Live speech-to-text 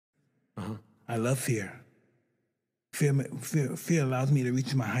I love fear. Fear allows me to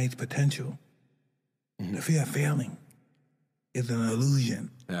reach my highest potential. The fear of failing is an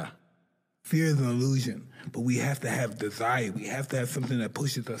illusion. Yeah. Fear is an illusion, but we have to have desire. We have to have something that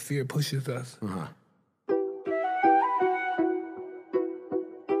pushes us. Fear pushes us.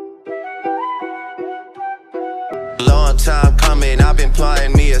 Long time coming, I've been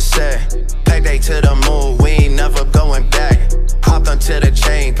plotting me a set. Payday to the moon, we ain't never going back. Hopped onto the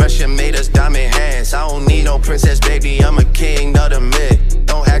chain, pressure made us diamond hands. I don't need no princess, baby, I'm a king of the mid.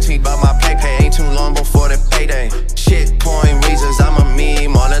 Don't ask me about my Pepe, ain't too long before the payday. Shit, point reasons, I'm a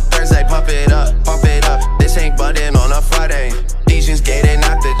meme on a Thursday. Pump it up, this ain't budding on a Friday. Legions gated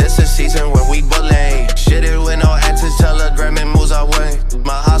after this a season where we bullying. Shit it with no answers, telegram and moves our way.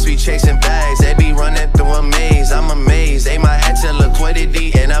 My house be chasing bags, they be running through a maze. I'm amazed, they might enter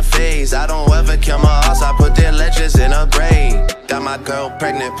liquidity in a phase. I don't ever kill my house, I put their legends in a grave. Got my girl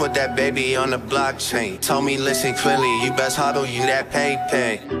pregnant, put that baby on the blockchain. Told me listen clearly, you best hodl you that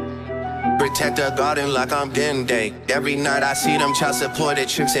Pepe. Protect the garden like I'm Dende. Every night I see them child supported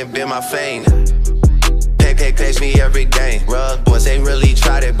tricks and bend my fame. Pepe pays me every day. Rug boys, they really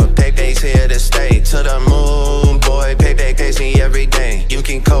tried it, but Pepe's here to stay. To the moon, boy, Pepe pays me every day. You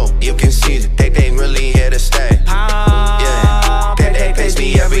can cope, you can see it, Pepe really here to stay. Yeah, Pepe pays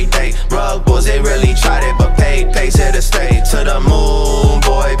me every day. Rug boys, they really tried it, but Pepe's here to stay. To the moon,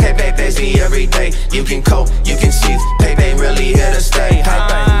 boy, Pepe pays me every day. You can cope, you can see it, Pepe really here to stay.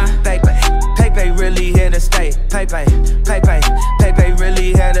 Pepe really here to stay. Pepe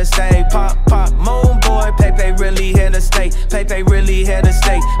really here to stay. Pop, moon boy, Pepe really here to stay. Pepe really here to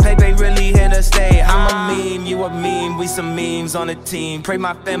stay. Pepe really here to stay. I'm a meme, you a meme, we some memes on the team. Pray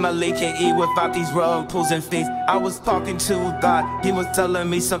my family can eat without these rug pulls and fiends. I was talking to God, he was telling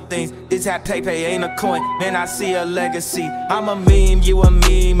me some things. This hat Pepe ain't a coin, man, I see a legacy. I'm a meme, you a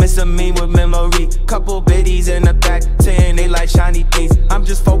meme, it's a meme with memory. Couple biddies in the back, 10, they like shiny things. I'm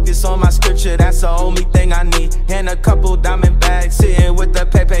just focused on my scripture, that's the only thing I need. And a couple diamond bags, sitting with the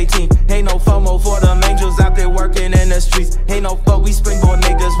Pepe team. Ain't no FOMO for them angels out there working in the streets. Ain't no fuck, we springboard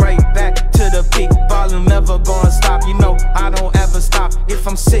niggas right back to the peak. Volume never gonna stop, you know I don't ever stop. If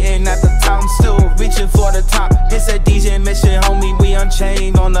I'm sitting at the top, I'm still reaching for the top. This a DJ mission, homie, we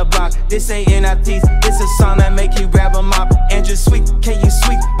unchained on the block. This ain't NFTs, this a song that make you grab a mop. And just sweet, can you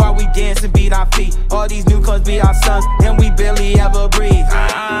sweep while we dance and beat our feet? All these new cars be our sons, and we barely ever breathe.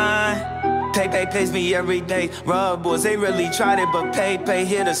 Pepe pays me every day. Rug boys, they really tried it, but Pepe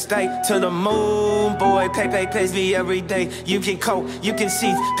here to stay. To the moon, boy, Pepe pays me every day. You can cope, you can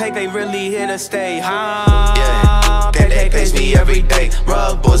see, Pepe really here to stay. Yeah, Pepe pays me every day.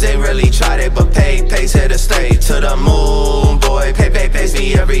 Rug boys, they really tried it, but Pepe's here to stay. To the moon, boy, Pepe pays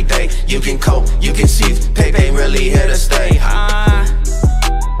me every day. You can cope, you can see, Pepe really here to stay.